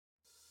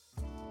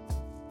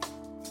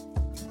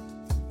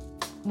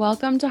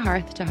Welcome to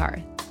Hearth,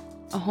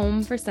 a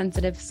home for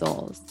sensitive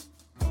souls,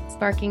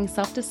 sparking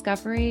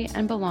self-discovery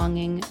and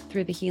belonging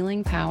through the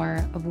healing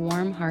power of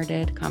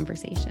warm-hearted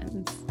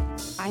conversations.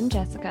 I'm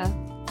Jessica.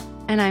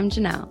 And I'm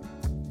Janelle.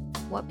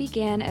 What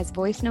began as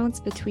voice notes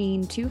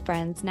between two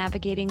friends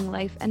navigating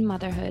life and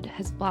motherhood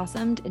has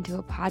blossomed into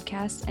a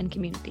podcast and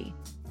community.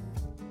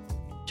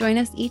 Join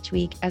us each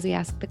week as we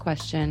ask the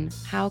question,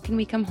 how can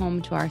we come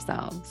home to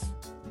ourselves?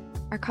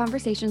 Our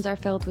conversations are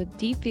filled with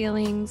deep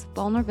feelings,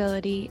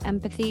 vulnerability,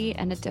 empathy,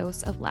 and a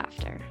dose of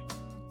laughter.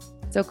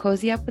 So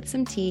cozy up with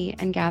some tea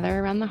and gather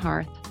around the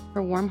hearth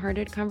for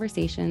warm-hearted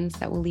conversations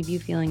that will leave you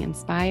feeling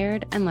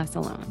inspired and less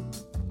alone.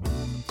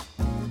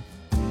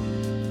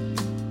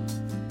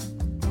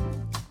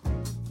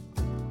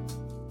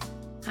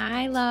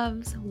 Hi,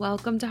 loves.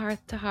 Welcome to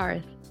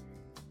Hearth.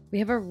 We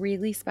have a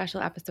really special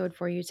episode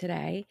for you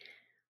today.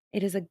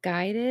 It is a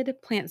guided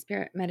plant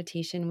spirit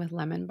meditation with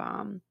lemon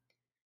balm.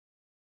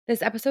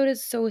 This episode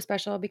is so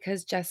special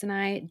because Jess and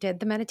I did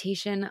the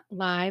meditation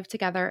live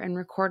together and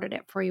recorded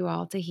it for you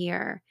all to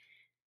hear.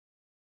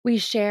 We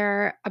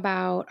share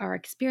about our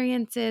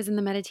experiences in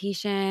the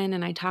meditation,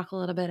 and I talk a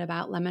little bit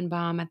about lemon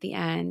balm at the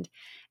end.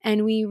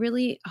 And we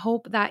really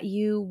hope that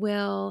you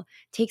will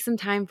take some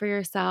time for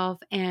yourself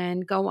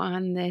and go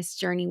on this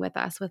journey with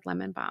us with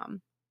lemon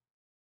balm.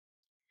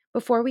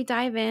 Before we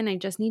dive in, I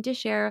just need to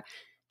share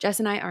Jess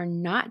and I are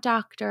not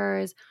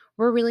doctors.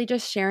 We're really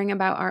just sharing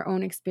about our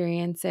own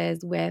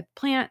experiences with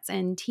plants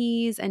and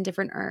teas and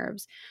different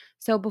herbs.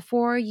 So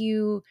before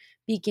you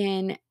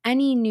begin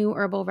any new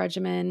herbal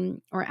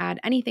regimen or add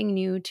anything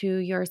new to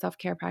your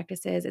self-care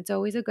practices, it's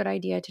always a good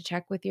idea to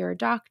check with your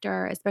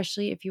doctor,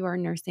 especially if you are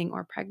nursing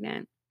or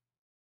pregnant.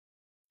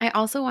 I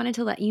also wanted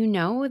to let you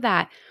know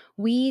that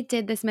we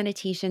did this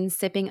meditation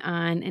sipping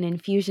on an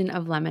infusion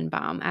of lemon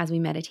balm as we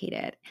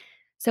meditated.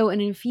 So,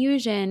 an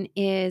infusion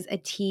is a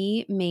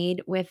tea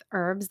made with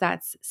herbs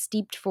that's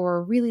steeped for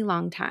a really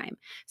long time.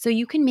 So,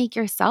 you can make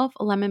yourself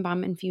a lemon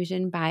balm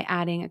infusion by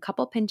adding a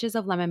couple pinches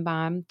of lemon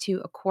balm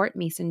to a quart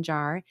mason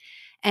jar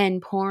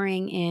and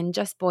pouring in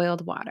just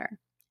boiled water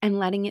and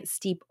letting it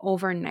steep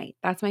overnight.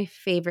 That's my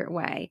favorite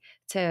way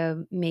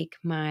to make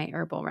my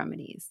herbal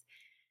remedies.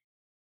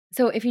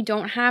 So, if you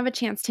don't have a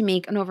chance to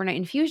make an overnight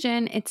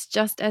infusion, it's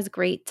just as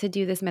great to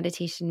do this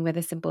meditation with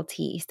a simple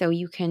tea. So,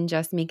 you can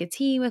just make a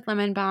tea with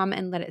lemon balm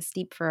and let it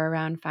steep for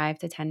around 5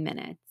 to 10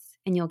 minutes,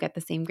 and you'll get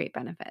the same great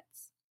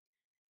benefits.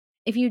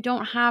 If you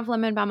don't have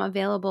lemon balm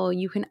available,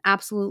 you can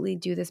absolutely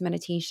do this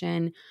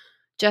meditation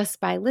just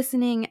by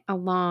listening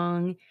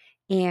along,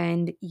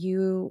 and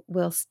you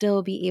will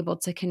still be able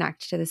to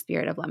connect to the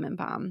spirit of lemon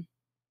balm.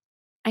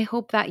 I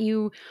hope that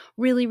you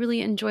really,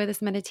 really enjoy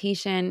this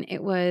meditation.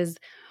 It was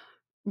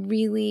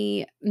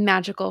really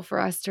magical for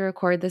us to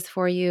record this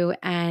for you,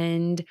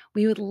 and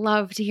we would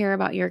love to hear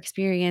about your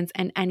experience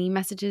and any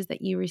messages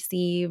that you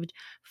received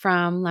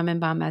from lemon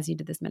balm as you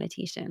did this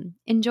meditation.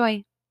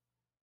 Enjoy.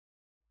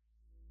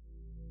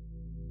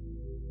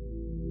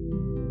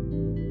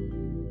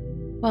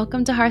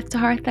 Welcome to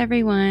Hearth,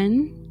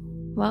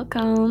 everyone.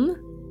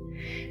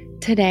 Welcome.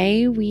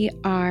 Today we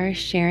are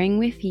sharing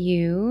with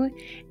you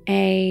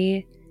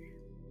a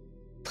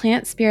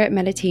plant spirit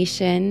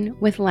meditation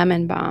with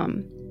lemon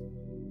balm.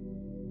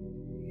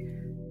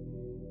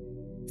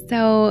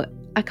 So,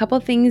 a couple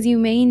things you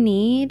may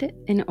need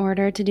in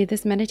order to do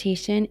this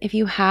meditation. If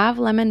you have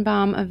lemon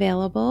balm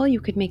available, you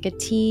could make a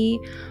tea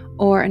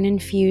or an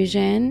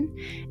infusion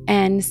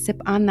and sip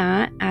on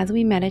that as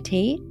we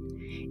meditate.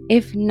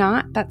 If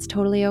not, that's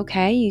totally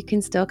okay. You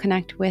can still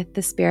connect with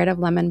the spirit of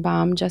lemon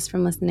balm just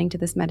from listening to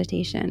this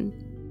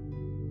meditation.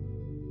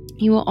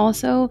 You will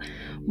also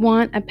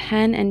want a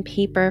pen and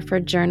paper for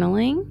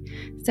journaling.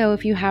 So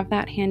if you have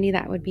that handy,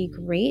 that would be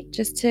great,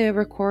 just to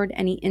record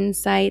any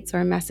insights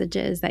or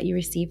messages that you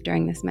receive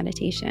during this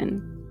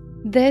meditation.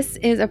 This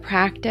is a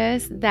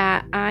practice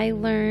that I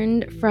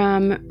learned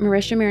from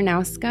Marisha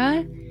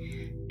Miranowska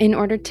in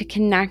order to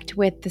connect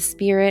with the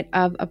spirit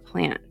of a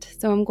plant.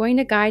 So I'm going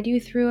to guide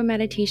you through a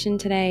meditation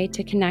today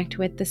to connect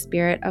with the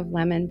spirit of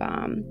lemon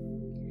balm.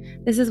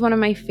 This is one of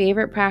my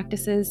favorite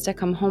practices to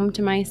come home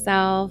to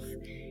myself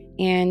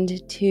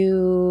and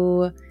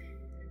to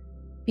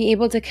be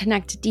able to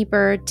connect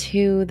deeper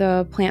to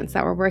the plants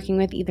that we're working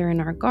with, either in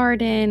our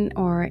garden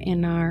or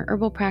in our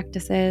herbal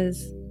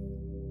practices.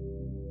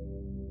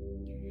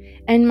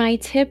 And my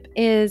tip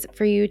is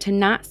for you to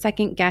not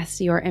second guess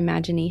your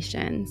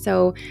imagination.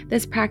 So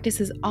this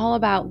practice is all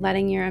about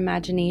letting your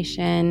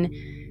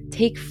imagination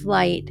take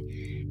flight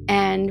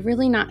and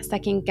really not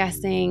second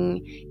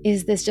guessing,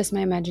 is this just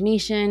my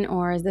imagination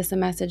or is this a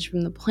message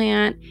from the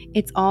plant?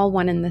 It's all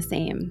one and the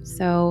same.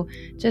 So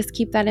just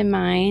keep that in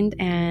mind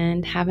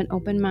and have an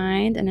open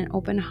mind and an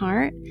open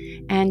heart,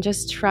 and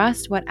just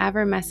trust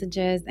whatever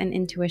messages and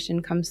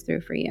intuition comes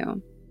through for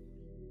you.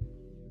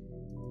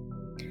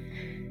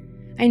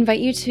 I invite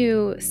you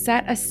to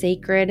set a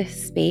sacred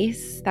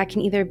space. That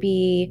can either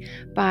be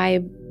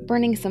by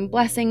burning some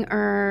blessing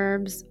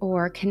herbs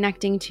or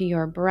connecting to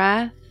your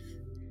breath.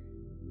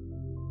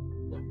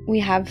 We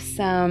have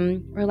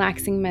some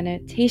relaxing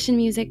meditation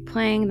music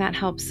playing that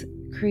helps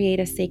create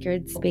a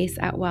sacred space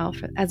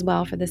as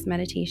well for this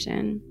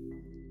meditation.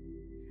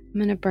 I'm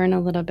going to burn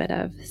a little bit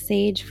of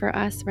sage for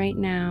us right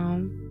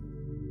now.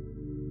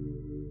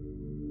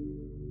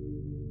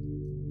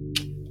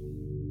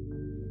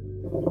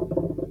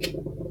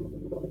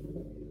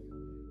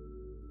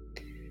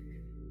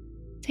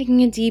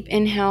 Taking a deep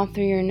inhale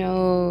through your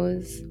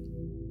nose.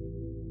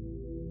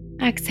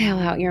 Exhale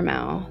out your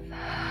mouth.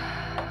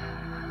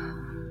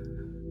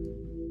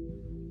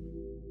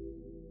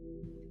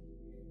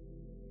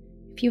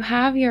 If you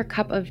have your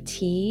cup of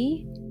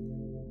tea,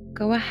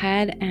 go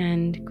ahead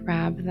and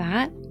grab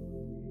that.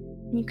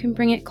 You can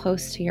bring it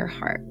close to your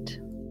heart.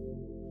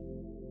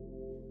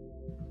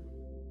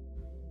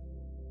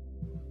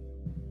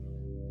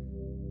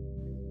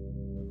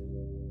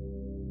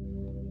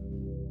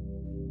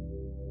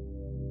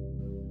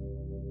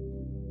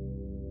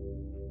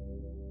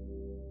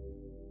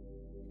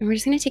 And we're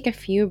just going to take a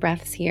few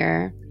breaths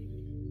here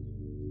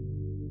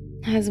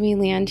as we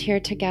land here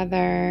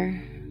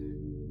together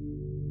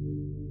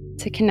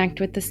to connect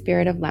with the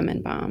spirit of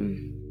lemon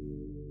balm.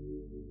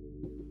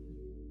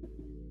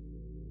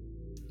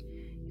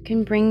 You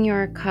can bring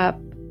your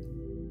cup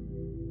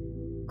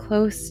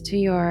close to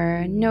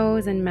your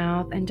nose and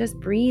mouth and just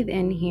breathe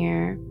in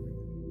here,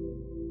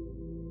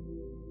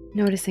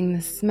 noticing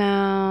the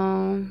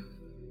smell.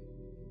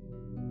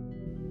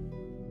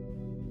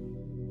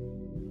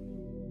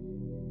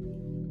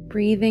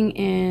 Breathing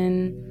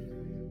in.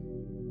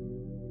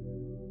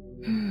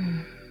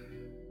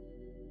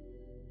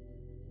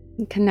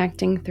 And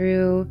connecting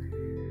through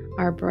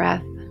our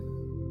breath.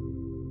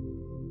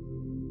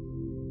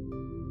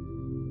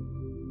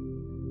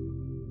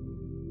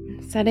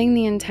 Setting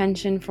the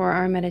intention for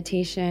our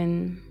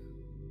meditation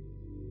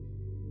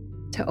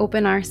to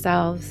open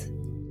ourselves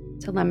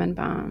to lemon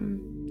balm.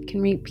 You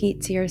can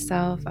repeat to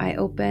yourself, I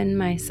open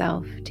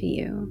myself to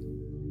you.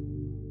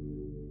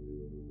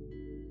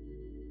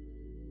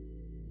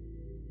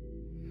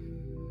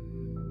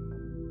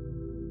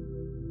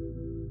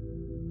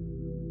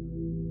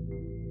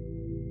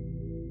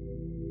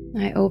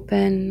 I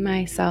open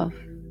myself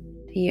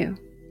to you.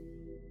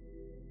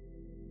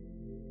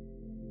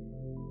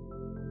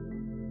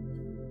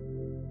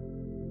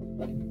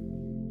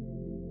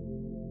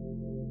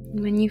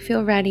 When you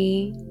feel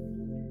ready,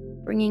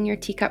 bringing your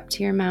teacup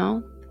to your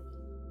mouth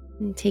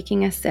and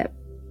taking a sip.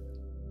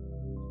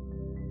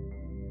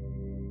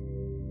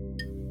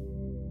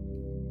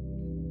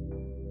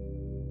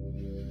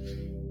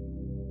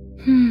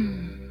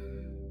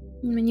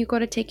 When you go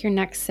to take your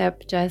next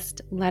sip,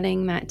 just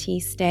letting that tea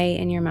stay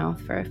in your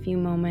mouth for a few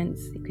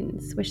moments. You can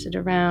swish it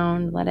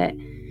around, let it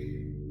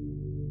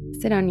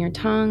sit on your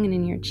tongue and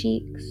in your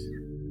cheeks.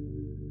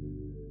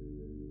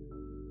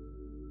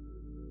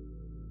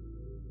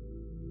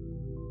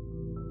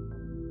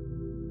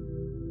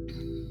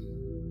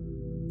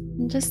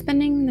 And just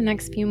spending the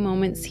next few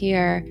moments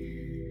here,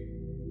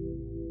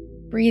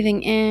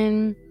 breathing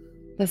in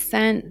the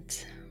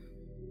scent,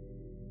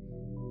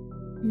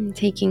 and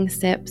taking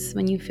sips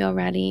when you feel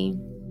ready.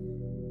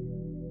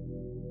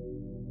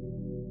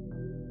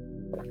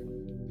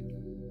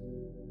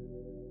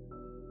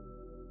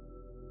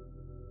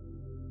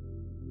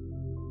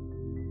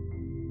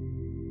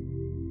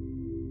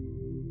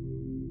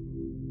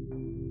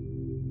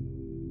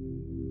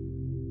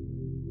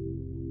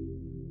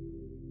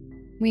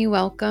 We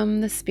welcome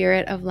the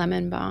spirit of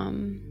lemon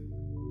balm.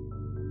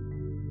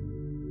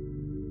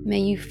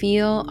 May you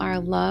feel our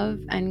love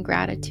and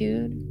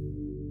gratitude.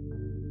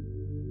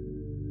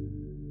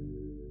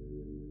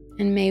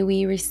 And may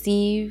we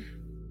receive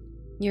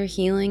your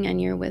healing and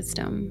your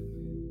wisdom.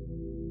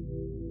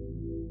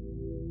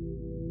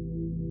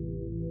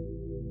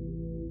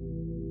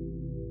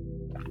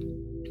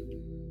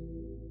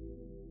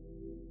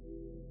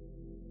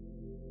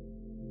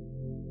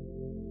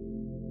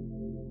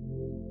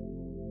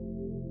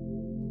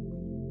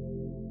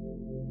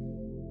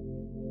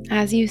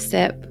 As you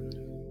sip,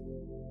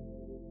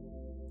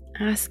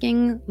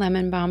 asking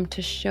lemon balm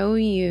to show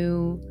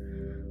you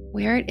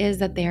where it is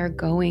that they are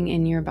going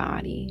in your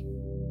body.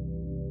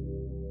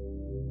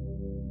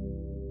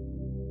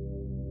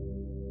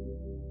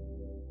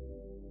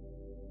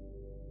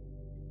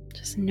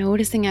 Just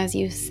noticing as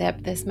you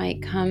sip, this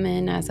might come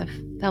in as a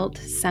felt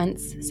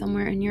sense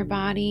somewhere in your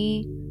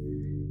body,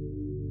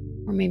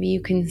 or maybe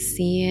you can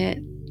see it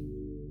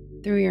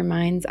through your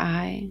mind's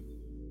eye.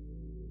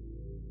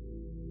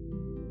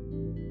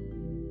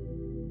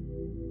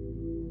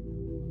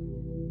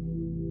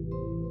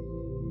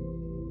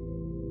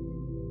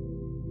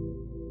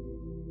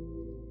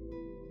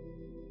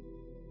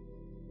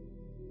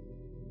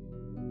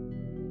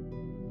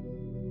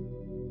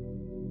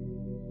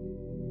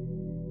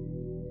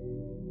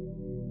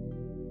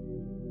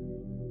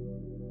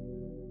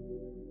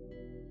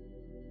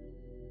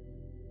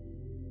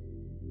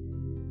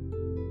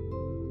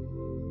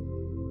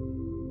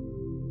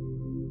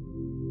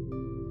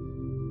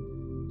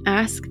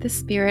 Ask the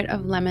spirit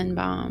of lemon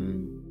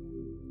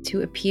balm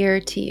to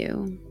appear to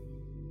you.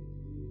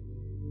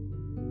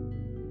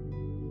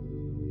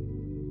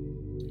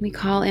 We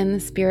call in the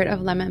spirit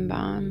of lemon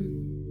balm.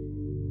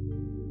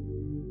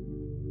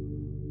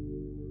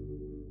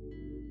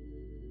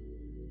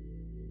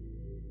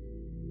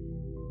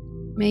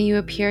 May you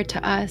appear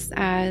to us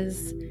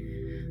as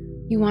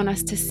you want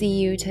us to see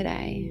you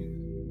today.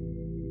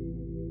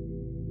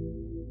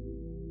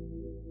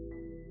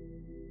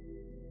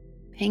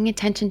 Paying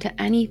attention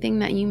to anything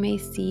that you may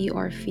see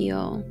or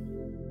feel.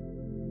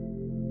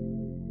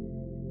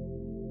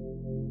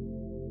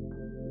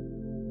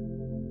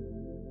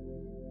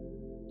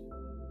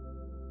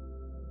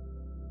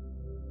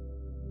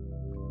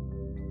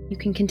 You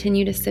can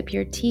continue to sip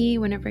your tea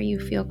whenever you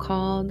feel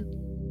called.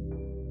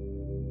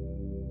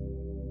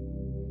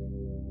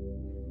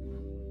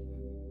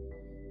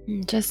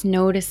 And just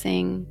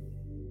noticing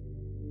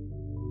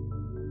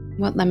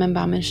what lemon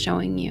balm is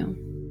showing you.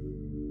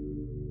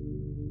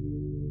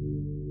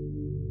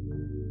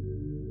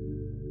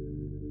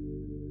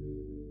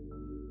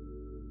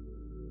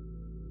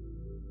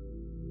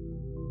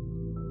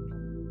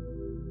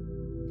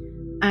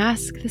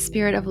 Ask the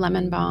spirit of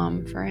lemon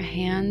balm for a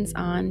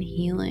hands-on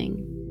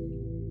healing.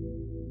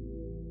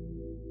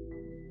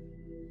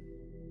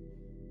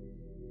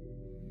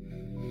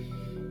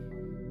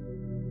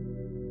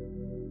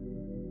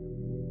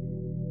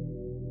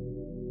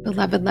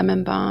 Beloved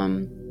lemon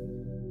balm,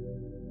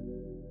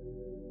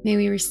 may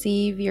we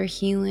receive your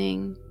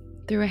healing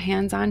through a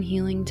hands-on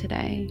healing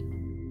today,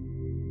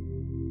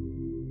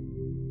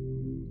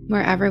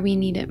 wherever we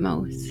need it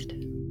most.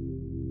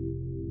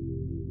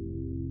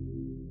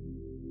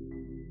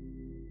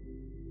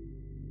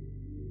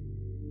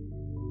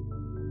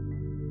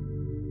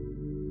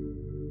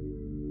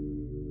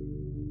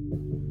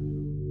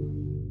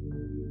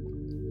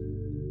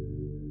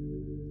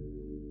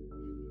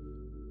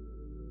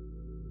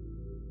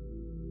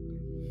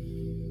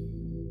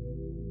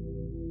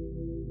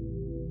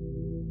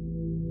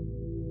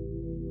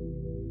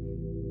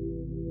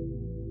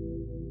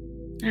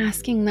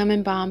 Asking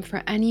lemon balm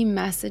for any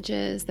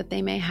messages that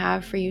they may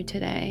have for you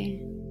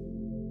today.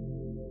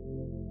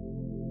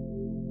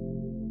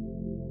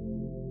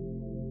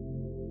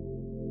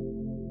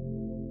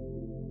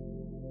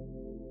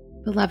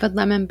 Beloved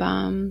lemon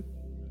balm,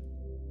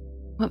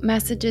 what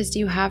messages do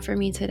you have for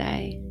me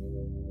today?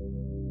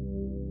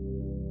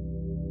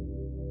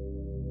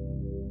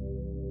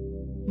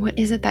 What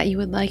is it that you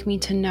would like me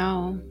to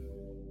know?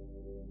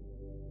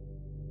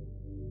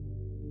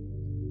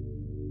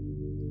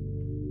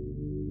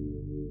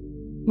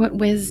 What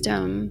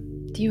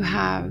wisdom do you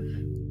have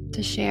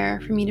to share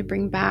for me to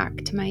bring back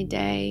to my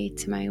day,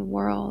 to my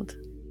world?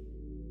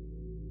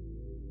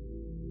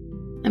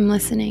 I'm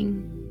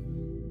listening.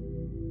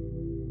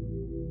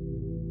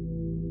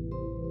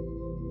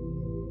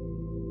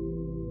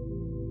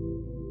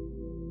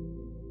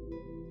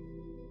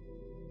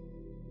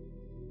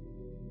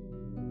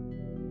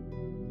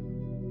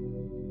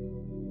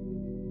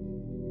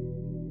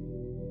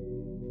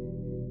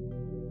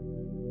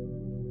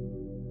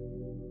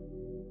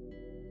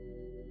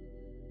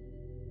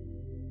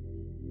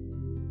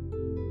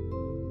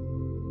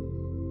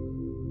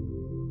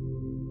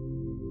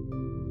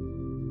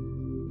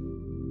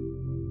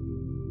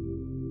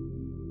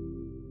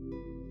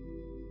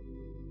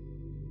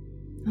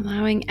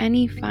 Allowing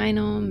any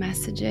final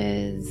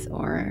messages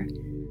or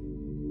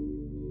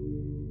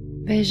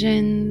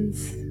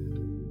visions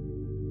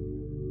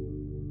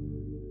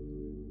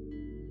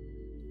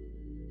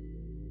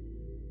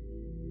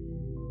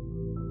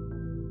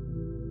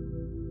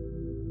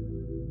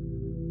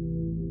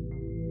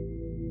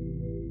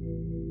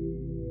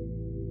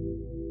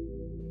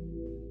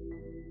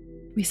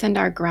we send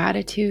our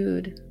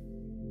gratitude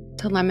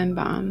to lemon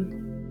balm.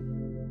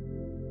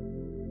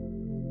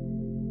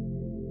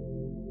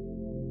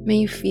 May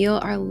you feel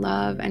our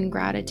love and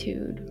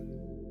gratitude.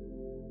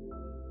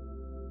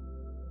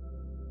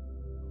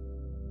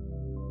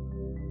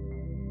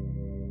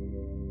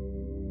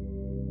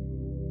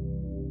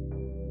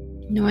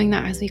 Knowing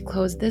that as we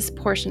close this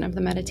portion of the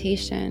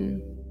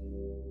meditation,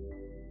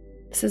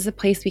 this is a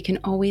place we can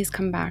always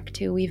come back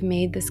to. We've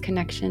made this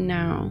connection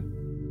now.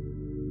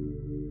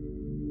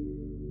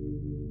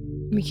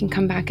 We can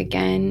come back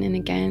again and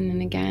again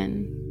and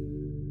again.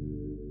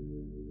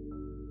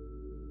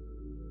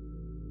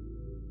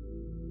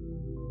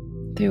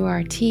 Through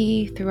our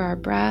tea, through our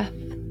breath,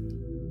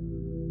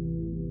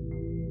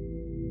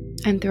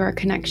 and through our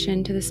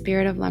connection to the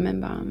spirit of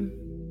lemon balm.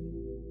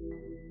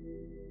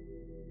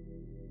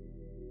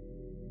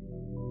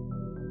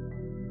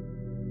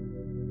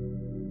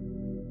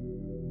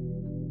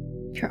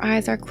 If your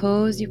eyes are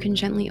closed, you can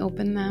gently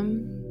open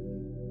them.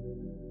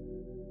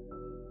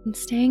 And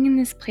staying in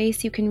this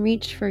place, you can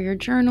reach for your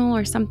journal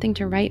or something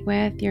to write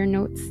with, your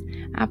notes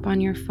app on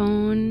your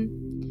phone.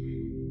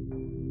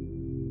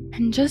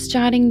 And just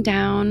jotting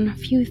down a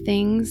few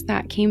things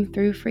that came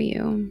through for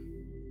you.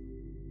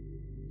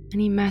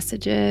 Any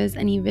messages,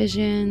 any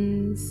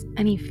visions,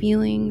 any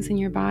feelings in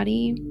your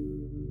body.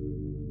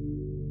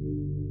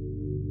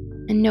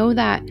 And know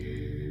that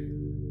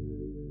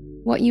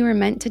what you are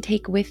meant to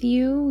take with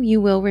you,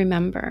 you will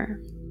remember.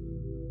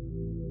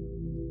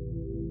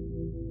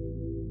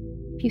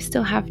 If you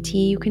still have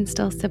tea, you can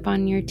still sip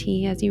on your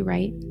tea as you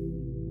write.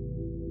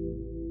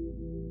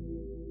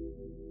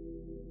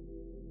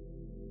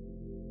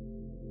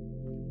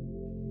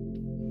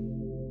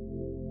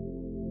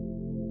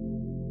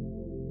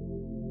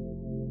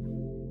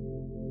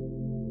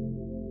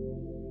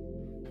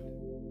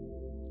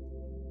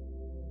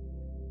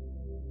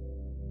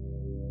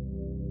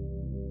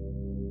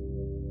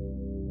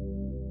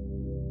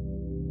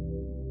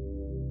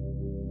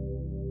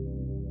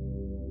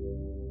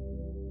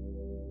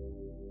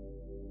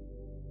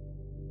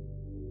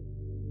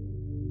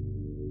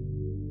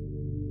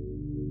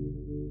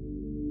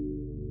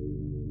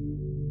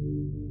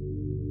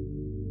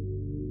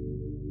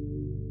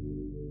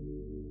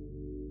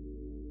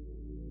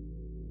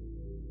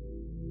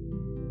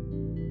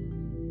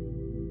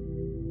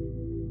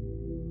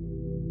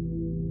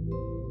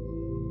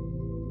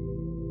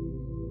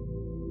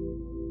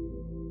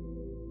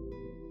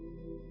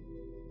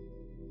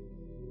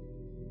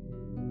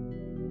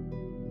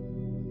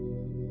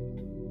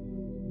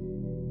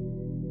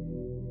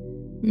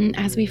 And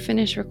as we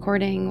finish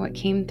recording what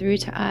came through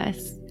to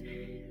us,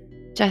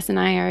 Jess and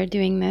I are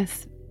doing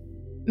this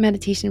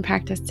meditation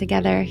practice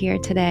together here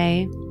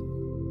today.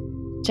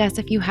 Jess,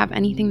 if you have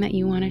anything that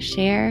you want to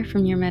share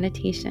from your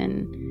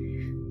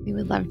meditation, we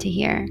would love to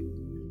hear.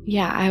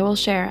 Yeah, I will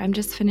share. I'm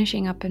just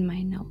finishing up in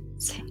my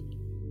notes.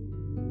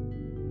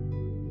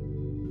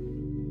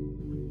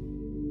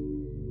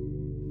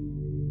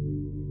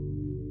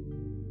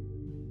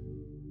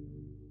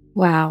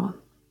 Wow.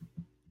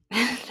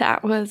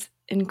 That was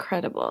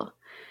incredible.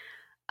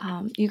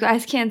 You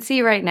guys can't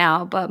see right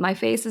now, but my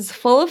face is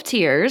full of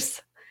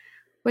tears,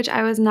 which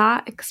I was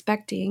not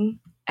expecting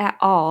at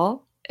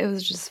all. It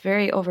was just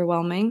very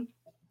overwhelming.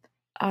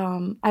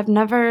 I've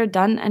never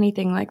done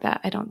anything like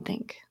that, I don't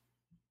think.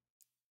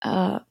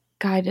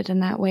 Guided in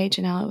that way,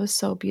 Janelle. It was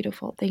so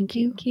beautiful. Thank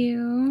you. Thank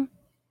you.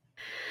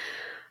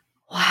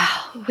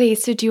 Wow. Wait,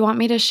 so do you want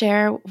me to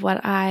share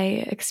what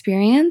I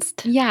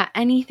experienced? Yeah,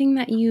 anything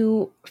that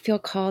you feel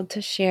called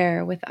to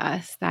share with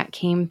us that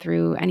came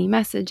through, any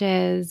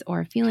messages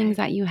or feelings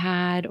that you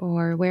had,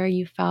 or where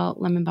you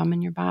felt lemon balm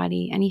in your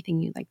body,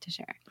 anything you'd like to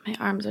share. My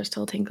arms are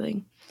still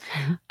tingling.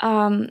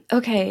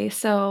 Okay,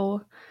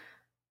 so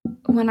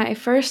when I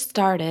first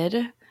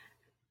started,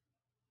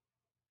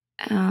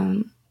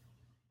 and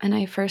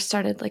I first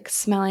started like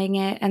smelling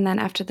it, and then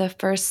after the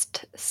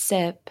first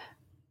sip,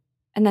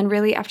 and then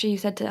really after you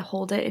said to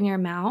hold it in your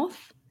mouth,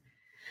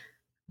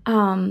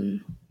 I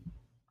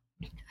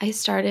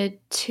started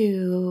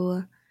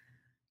to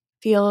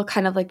feel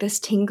kind of like this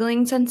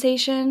tingling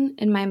sensation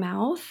in my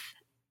mouth.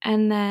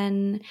 And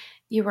then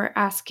you were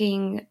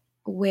asking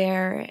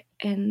where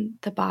in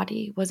the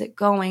body was it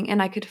going,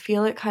 and I could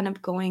feel it kind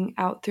of going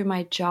out through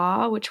my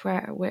jaw, which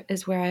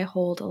is where I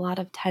hold a lot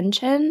of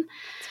tension.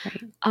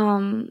 That's right.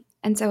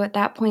 And so at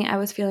that point I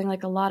was feeling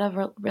like a lot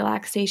of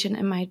relaxation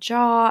in my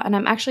jaw, and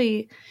I'm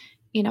actually,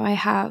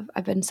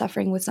 I've been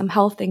suffering with some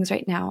health things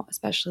right now,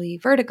 especially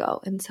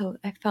vertigo. And so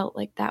I felt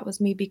like that was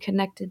maybe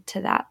connected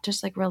to that,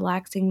 just like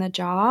relaxing the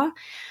jaw.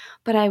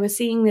 But I was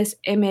seeing this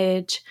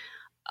image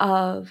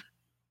of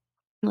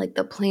like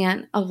the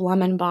plant of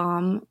lemon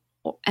balm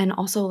and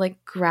also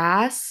like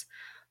grass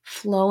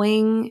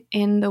flowing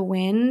in the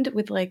wind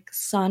with like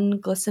sun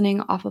glistening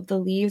off of the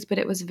leaves, but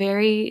it was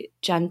very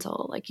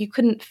gentle. Like you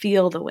couldn't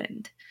feel the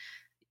wind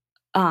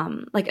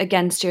like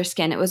against your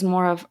skin. It was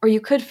more of, or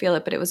you could feel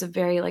it, but it was a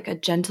very like a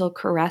gentle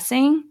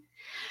caressing.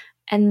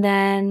 And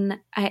then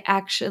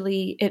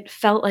it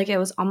felt like it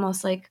was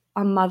almost like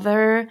a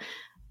mother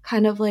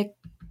kind of like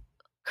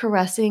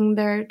caressing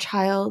their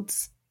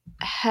child's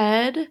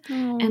head.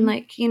 And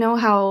like, you know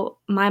how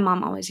my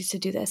mom always used to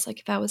do this, like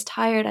if I was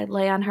tired I'd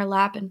lay on her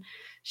lap and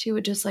she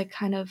would just like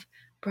kind of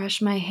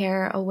brush my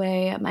hair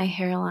away at my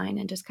hairline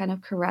and just kind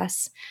of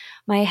caress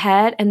my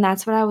head. And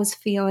that's what I was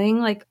feeling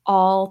like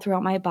all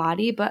throughout my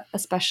body, but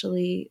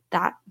especially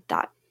that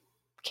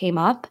came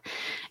up.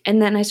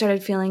 And then I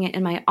started feeling it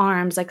in my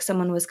arms, like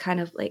someone was kind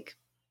of like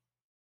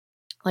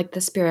the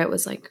spirit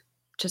was like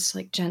just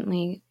like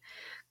gently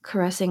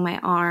caressing my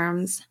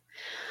arms.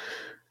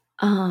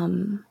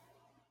 And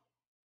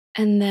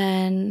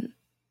then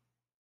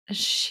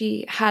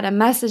she had a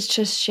message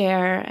to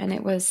share, and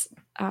it was,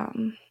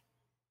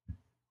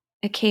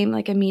 it came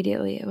like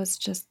immediately. It was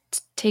just,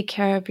 take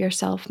care of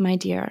yourself, my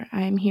dear.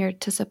 I am here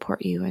to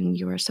support you, and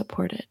you are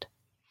supported.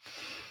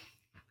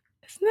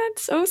 Isn't that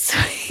so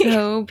sweet?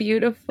 So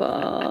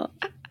beautiful.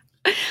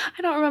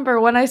 I don't remember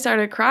when I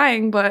started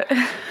crying, but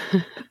I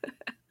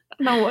don't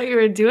know what you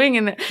were doing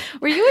in it.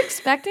 Were you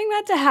expecting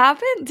that to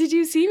happen? Did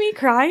you see me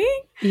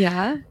crying?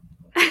 Yeah.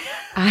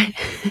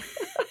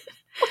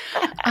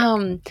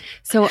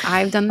 So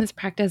I've done this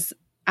practice.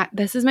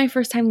 This is my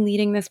first time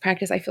leading this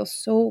practice. I feel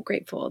so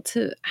grateful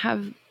to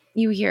have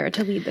you here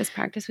to lead this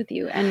practice with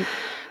you.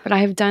 But I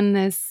have done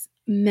this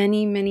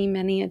many, many,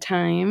 many a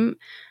time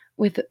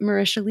with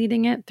Marisha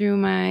leading it through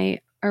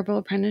my herbal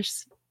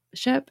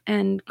apprenticeship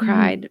and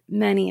cried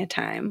many a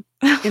time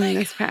in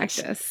this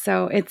practice.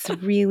 So it's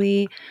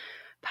really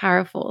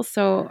powerful.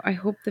 So I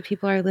hope the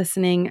people are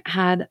listening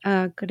had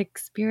a good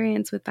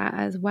experience with that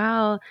as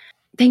well.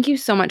 Thank you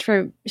so much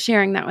for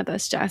sharing that with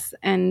us, Jess.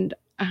 And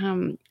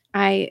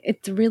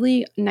it's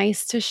really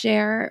nice to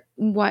share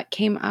what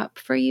came up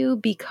for you,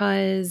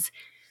 because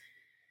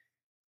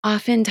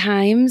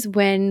oftentimes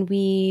when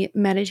we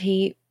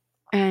meditate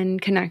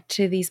and connect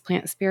to these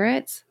plant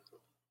spirits,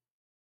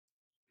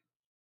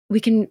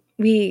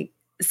 we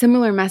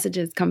similar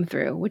messages come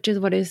through, which is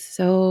what is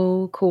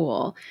so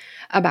cool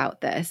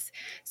about this.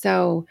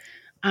 So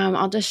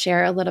I'll just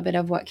share a little bit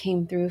of what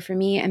came through for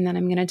me, and then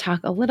I'm going to talk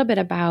a little bit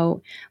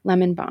about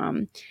lemon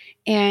balm.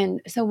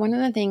 And so one of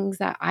the things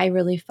that I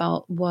really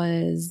felt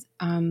was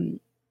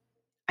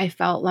I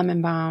felt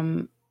lemon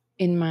balm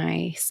in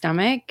my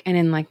stomach and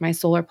in like my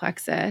solar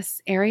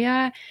plexus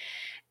area.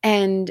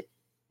 And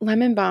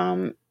lemon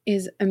balm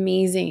is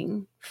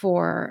amazing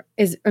solar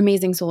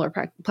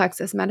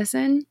plexus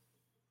medicine,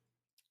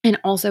 and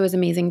also is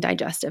amazing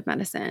digestive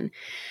medicine.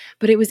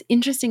 But it was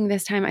interesting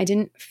this time. I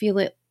didn't feel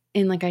it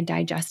in like a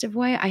digestive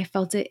way. I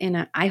felt it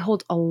I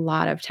hold a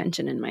lot of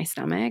tension in my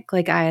stomach.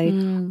 Like I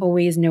Mm.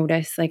 always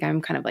notice like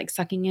I'm kind of like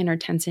sucking in or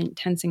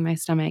tensing my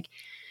stomach.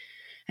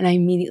 And I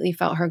immediately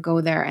felt her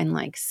go there and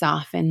like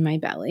soften my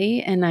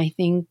belly. And I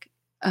think,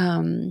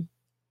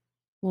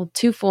 well,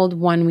 twofold.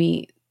 One,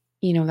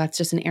 that's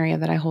just an area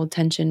that I hold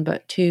tension,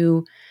 but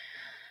two,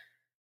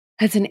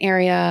 it's an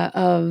area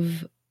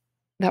of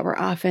that we're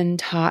often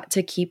taught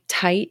to keep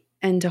tight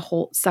and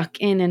to suck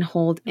in and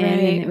hold in.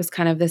 And Right. it was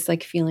kind of this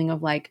like feeling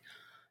of like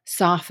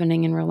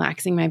softening and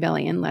relaxing my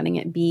belly and letting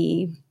it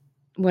be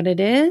what it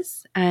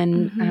is.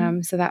 And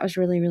Mm-hmm. so that was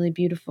really, really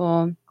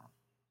beautiful.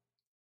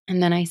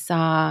 And then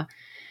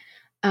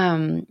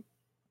um,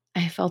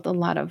 I felt a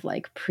lot of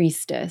like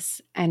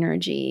priestess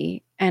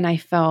energy. And I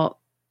felt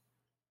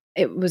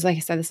it was, like I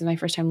said, this is my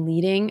first time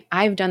leading.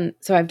 I've done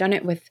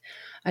it with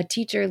a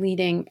teacher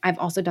leading. I've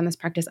also done this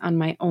practice on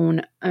my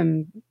own.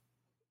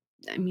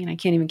 I mean, I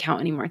can't even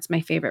count anymore. It's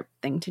my favorite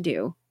thing to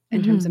do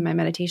in terms of Mm-hmm. my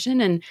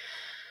meditation.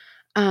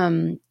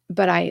 And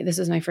but this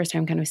was my first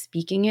time kind of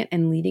speaking it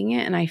and leading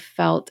it, and I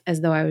felt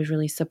as though I was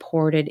really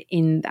supported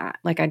in that.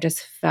 Like I just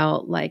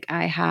felt like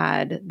I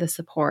had the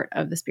support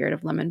of the spirit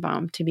of lemon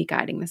balm to be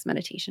guiding this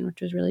meditation,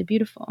 which was really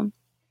beautiful.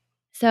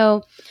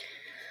 So,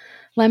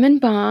 lemon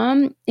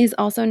balm is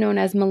also known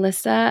as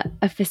Melissa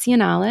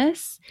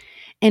officinalis,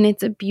 and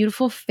it's a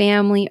beautiful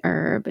family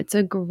herb. It's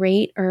a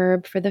great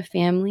herb for the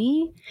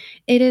family.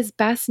 It is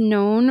best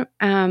known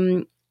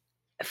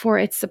for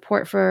its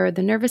support for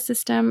the nervous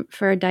system,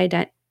 for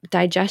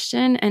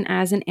digestion, and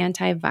as an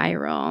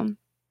antiviral.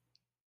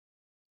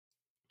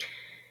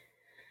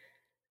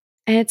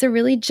 And it's a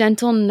really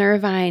gentle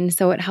nervine,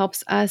 so it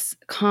helps us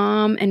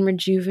calm and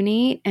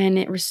rejuvenate, and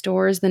it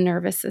restores the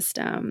nervous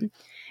system.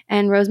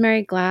 And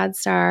Rosemary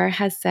Gladstar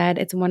has said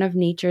it's one of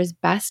nature's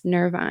best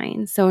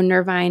nervines. So,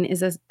 nervine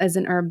is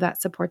an herb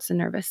that supports the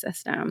nervous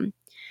system.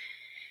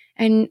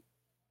 And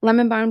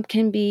lemon balm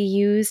can be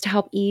used to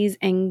help ease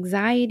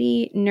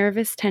anxiety,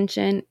 nervous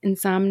tension,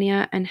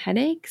 insomnia, and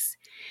headaches.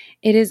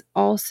 It is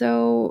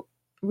also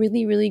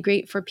really, really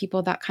great for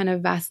people that kind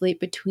of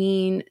vacillate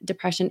between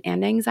depression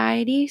and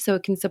anxiety. So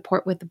it can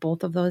support with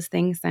both of those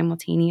things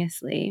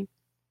simultaneously.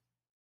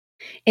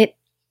 It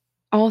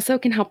also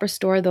can help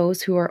restore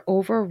those who are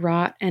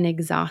overwrought and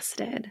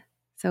exhausted.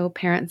 So,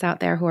 parents out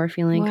there who are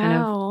feeling kind of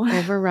Wow.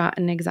 overwrought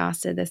and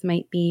exhausted, this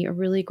might be a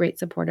really great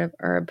supportive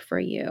herb for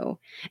you.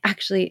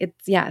 Actually,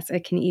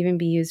 it can even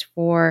be used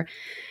for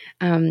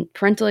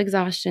parental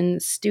exhaustion,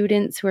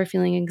 students who are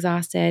feeling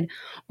exhausted,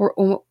 or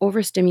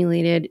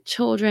overstimulated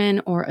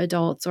children or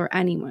adults or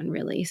anyone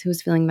really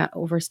who's feeling that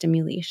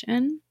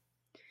overstimulation.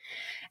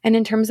 And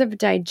in terms of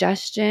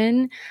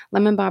digestion,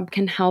 lemon balm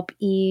can help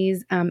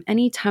ease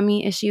any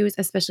tummy issues,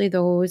 especially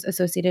those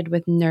associated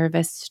with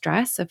nervous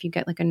stress. So if you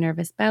get like a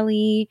nervous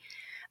belly,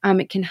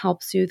 it can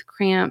help soothe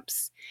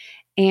cramps,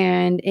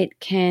 and it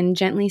can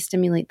gently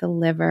stimulate the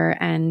liver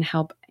and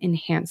help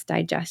enhance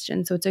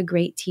digestion. So it's a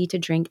great tea to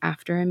drink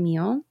after a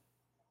meal.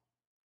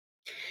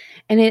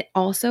 And it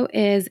also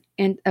is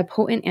a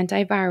potent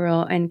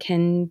antiviral and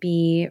can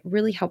be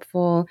really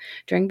helpful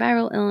during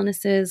viral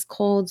illnesses,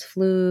 colds,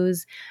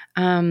 flus.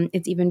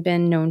 It's even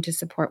been known to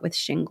support with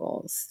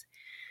shingles.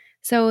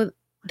 So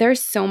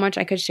there's so much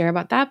I could share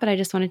about that, but I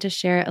just wanted to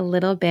share a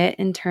little bit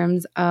in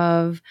terms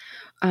of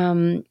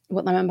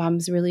what lemon balm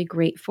is really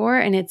great for.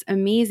 And it's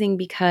amazing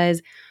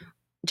because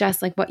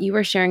just like what you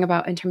were sharing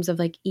about in terms of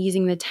like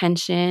easing the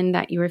tension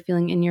that you were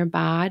feeling in your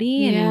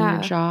body and in your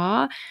Yeah.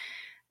 jaw,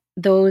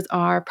 those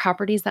are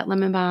properties that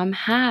lemon balm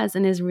has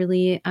and is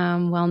really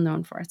well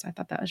known for. So I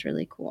thought that was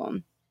really cool.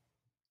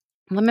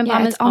 Lemon Yeah,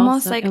 balm it's is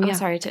almost also, like, oh I'm yeah,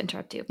 sorry to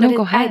interrupt you, but no,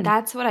 go ahead.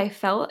 that's what I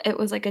felt. It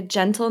was like a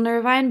gentle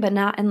nervine, but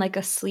not in like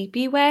a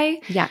sleepy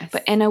way, but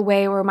Yes. in a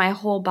way where my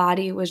whole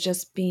body was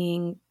just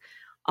being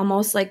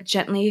almost like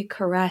gently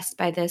caressed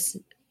by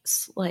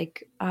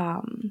like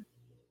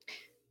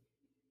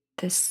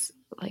this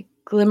like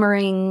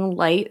glimmering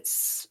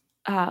lights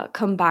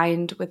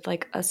combined with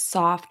like a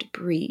soft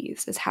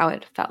breeze is how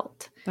it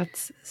felt.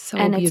 That's so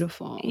And it's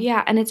beautiful.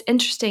 yeah, and it's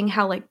interesting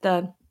how like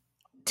the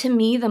to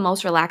me the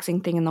most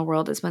relaxing thing in the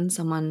world is when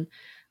someone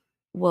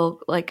will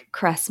like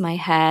caress my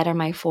head or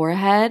my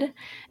forehead,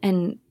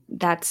 and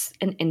that's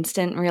an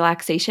instant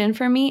relaxation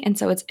for me. And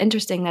so it's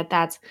interesting that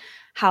that's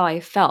how I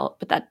felt,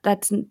 but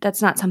that's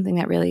not something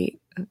that really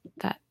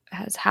that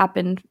has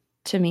happened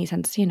to me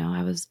since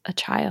I was a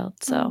child.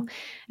 So Oh,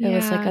 it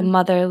was like a yeah.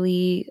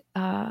 motherly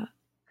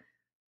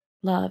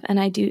love, and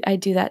I do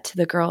that to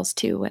the girls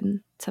too,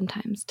 when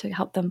sometimes to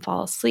help them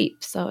fall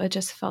asleep. So it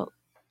just felt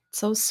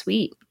so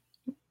sweet.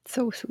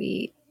 So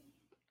sweet.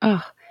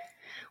 Oh,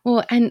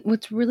 well, and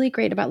what's really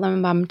great about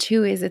lemon balm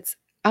too is it's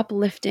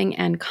uplifting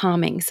and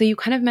calming. So you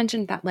kind of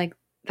mentioned that like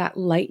that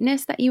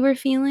lightness that you were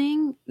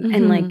feeling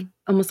and like Hmm.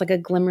 almost like a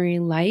glimmery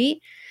light.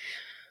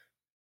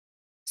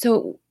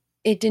 So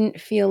it didn't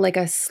feel like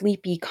a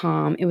sleepy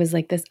calm. It was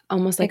like this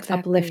almost like Exactly.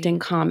 uplifting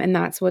calm. And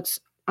that's what's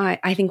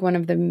I think one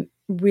of the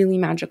really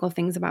magical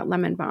things about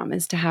lemon balm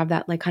is to have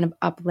that like kind of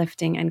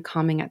uplifting and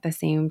calming at the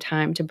same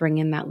time to bring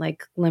in that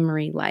like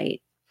glimmery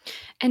light.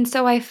 And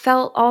so I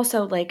felt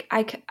also like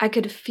I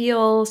could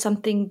feel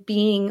something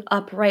being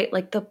upright,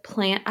 like the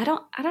plant. I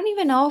don't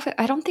even know if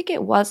I don't think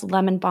it was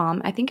lemon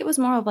balm. I think it was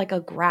more of like a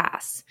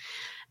grass.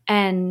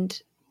 And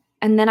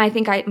and then I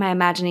think my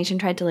imagination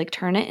tried to like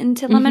turn it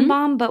into lemon Hmm.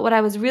 balm, but what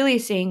I was really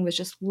seeing was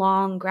just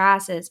long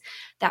grasses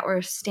that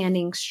were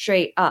standing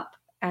straight up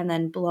and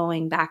then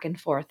blowing back and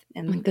forth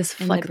Like this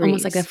in the flex,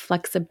 almost like a breeze.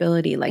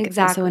 flexibility, like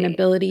so an Exactly.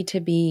 ability to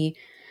be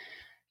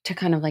to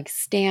kind of like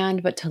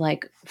stand, but to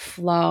like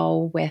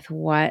flow with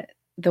what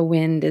the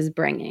wind is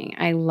bringing.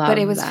 I But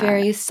it love was that.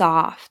 very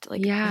soft,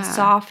 like the Yeah,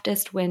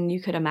 softest wind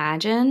you could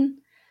imagine.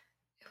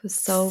 It was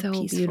so so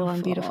peaceful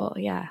and beautiful. beautiful.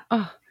 Yeah.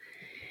 Oh,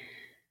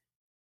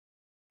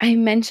 I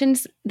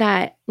mentioned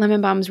that lemon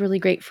balm is really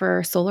great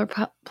for solar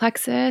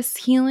plexus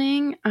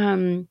healing.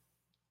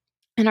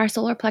 And our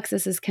solar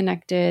plexus is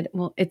connected.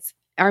 Well, it's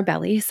our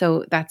belly,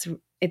 so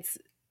it's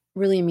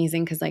really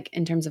amazing because, like,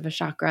 in terms of a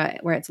chakra,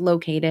 where it's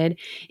located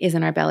is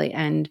in our belly,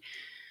 and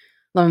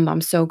lemon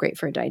balm's so great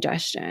for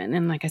digestion.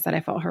 And like I said,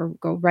 I felt her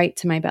go right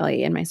to my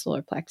belly and my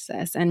solar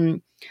plexus,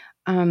 and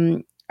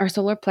our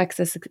solar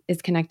plexus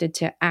is connected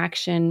to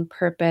action,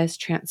 purpose,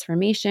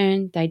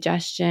 transformation,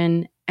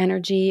 digestion,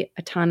 energy,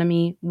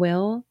 autonomy,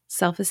 will,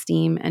 self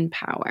esteem, and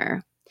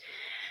power.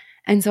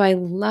 And so I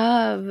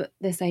love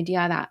this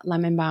idea that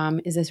lemon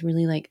balm is this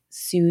really like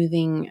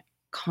soothing,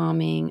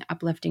 calming,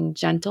 uplifting,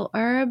 gentle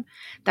herb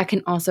that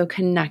can also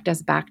connect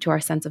us back to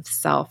our sense of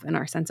self and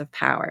our sense of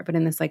power, but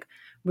in this like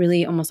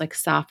really almost like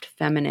soft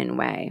feminine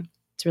way.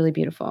 It's really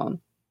beautiful.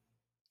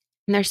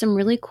 And there's some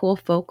really cool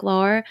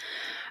folklore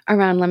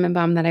around lemon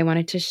balm that I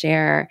wanted to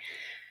share.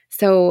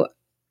 So,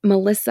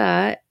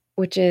 Melissa,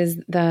 which is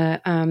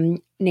the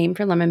name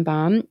for lemon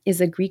balm, is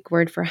a Greek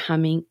word for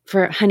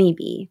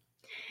honeybee.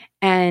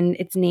 And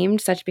it's named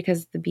such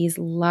because the bees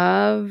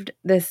loved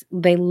this.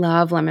 They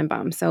love lemon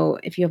balm. So,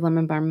 if you have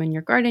lemon balm in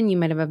your garden, you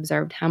might have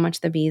observed how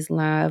much the bees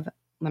love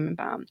lemon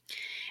balm.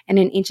 And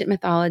in ancient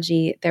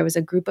mythology, there was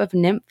a group of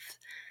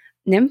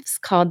nymphs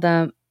called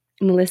the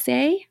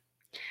Melissae,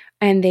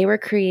 and they were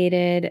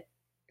credited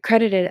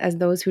as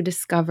those who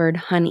discovered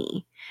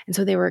honey. And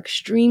so they were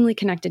extremely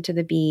connected to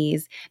the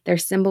bees. Their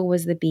symbol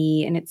was the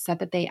bee, and it's said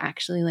that they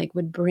actually like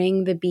would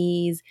bring the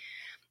bees,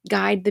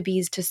 guide the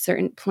bees to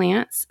certain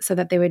plants so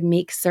that they would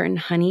make certain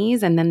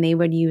honeys, and then they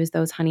would use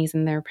those honeys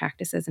in their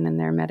practices and in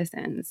their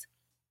medicines.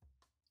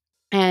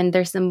 And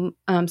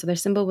so their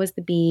symbol was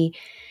the bee,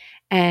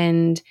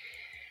 and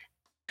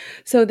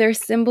so their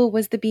symbol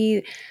was the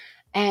bee,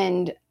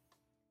 and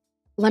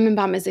lemon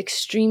balm is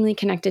extremely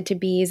connected to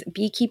bees.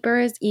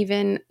 Beekeepers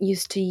even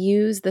used to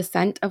use the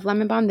scent of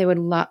lemon balm. They would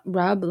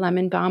rub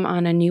lemon balm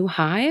on a new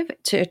hive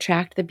to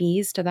attract the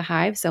bees to the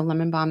hive. So,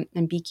 lemon balm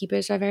and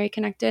beekeepers are very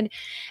connected.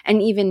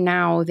 And even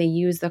now, they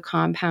use the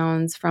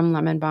compounds from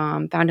lemon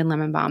balm, found in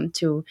lemon balm,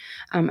 to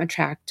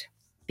attract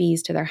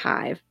bees to their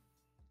hive.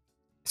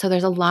 So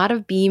there's a lot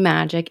of bee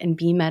magic and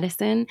bee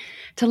medicine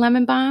to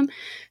lemon balm.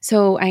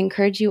 So I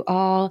encourage you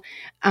all.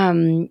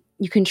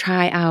 You can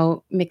try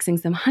out mixing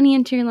some honey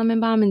into your lemon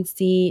balm and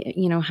see,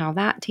 how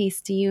that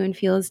tastes to you and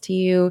feels to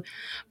you.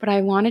 But I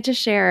wanted to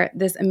share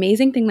this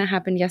amazing thing that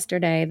happened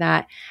yesterday.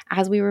 That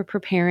as we were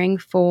preparing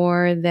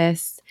for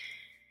this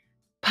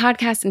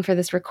podcast and for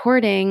this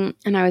recording,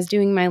 and I was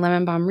doing my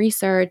lemon balm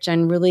research,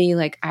 and really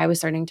like I was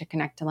starting to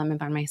connect to lemon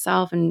balm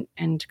myself and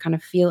kind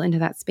of feel into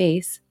that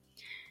space.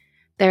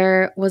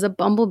 There was a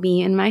bumblebee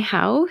in my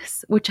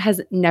house, which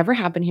has never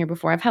happened here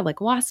before. I've had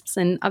like wasps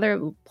and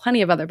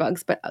plenty of other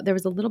bugs, but there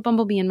was a little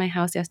bumblebee in my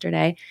house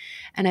yesterday,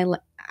 and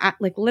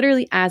like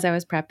literally as I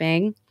was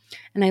prepping,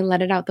 and I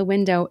let it out the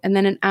window, and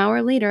then an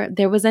hour later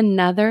there was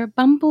another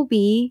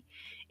bumblebee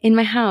in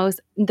my house.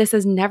 This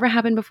has never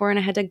happened before, and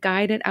I had to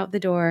guide it out the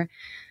door.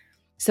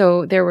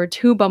 So there were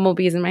two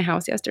bumblebees in my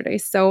house yesterday.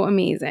 So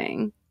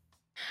amazing.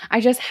 I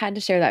just had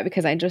to share that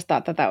because I just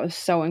thought that that was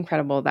so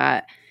incredible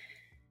that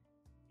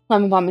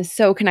lemon balm is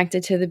so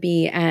connected to the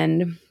bee,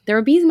 and there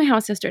were bees in my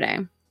house yesterday.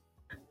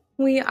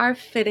 We are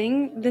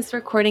fitting this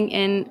recording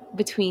in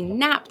between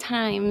nap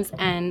times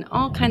and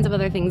all kinds of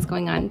other things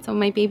going on. So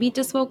my baby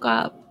just woke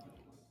up.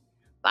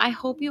 But I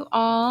hope you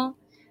all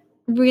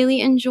really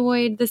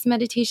enjoyed this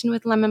meditation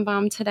with lemon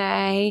balm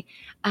today.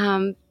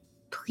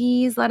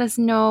 Please let us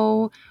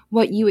know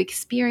what you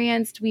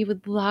experienced. We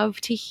would love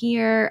to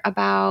hear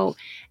about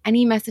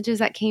any messages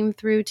that came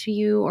through to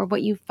you or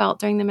what you felt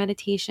during the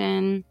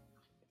meditation.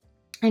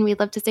 And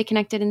we'd love to stay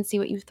connected and see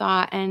what you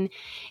thought. And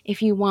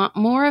if you want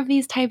more of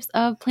these types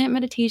of plant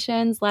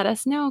meditations, let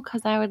us know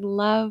because I would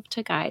love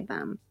to guide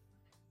them.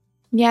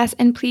 Yes,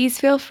 and please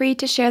feel free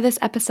to share this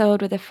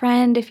episode with a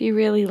friend if you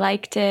really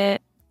liked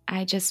it.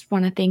 I just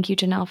want to thank you,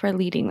 Janelle, for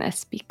leading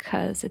this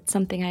because it's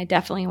something I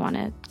definitely want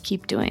to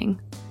keep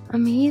doing.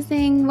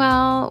 Amazing.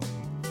 Well,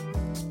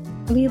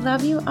 we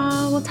love you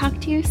all. We'll talk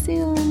to you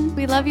soon.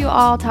 We love you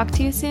all. Talk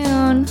to you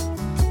soon.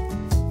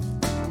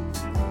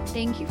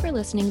 Thank you for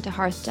listening to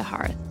Hearth to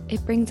Hearth.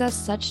 It brings us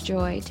such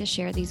joy to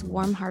share these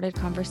warm-hearted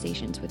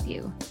conversations with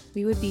you.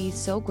 We would be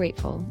so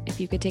grateful if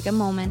you could take a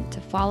moment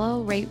to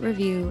follow, rate,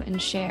 review,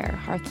 and share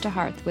Hearth to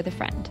Hearth with a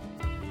friend.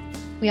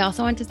 We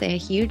also want to say a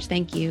huge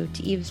thank you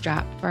to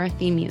Eavesdrop for our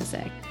theme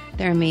music,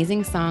 their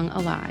amazing song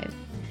Alive,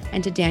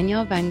 and to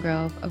Danielle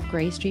Vengrove of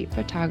Gray Street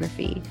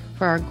Photography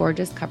for our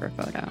gorgeous cover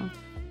photo.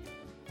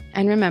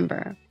 And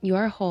remember, you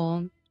are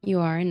whole, you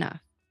are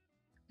enough.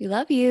 We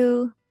love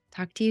you.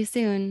 Talk to you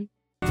soon.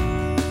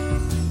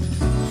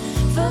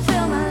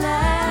 Fulfill my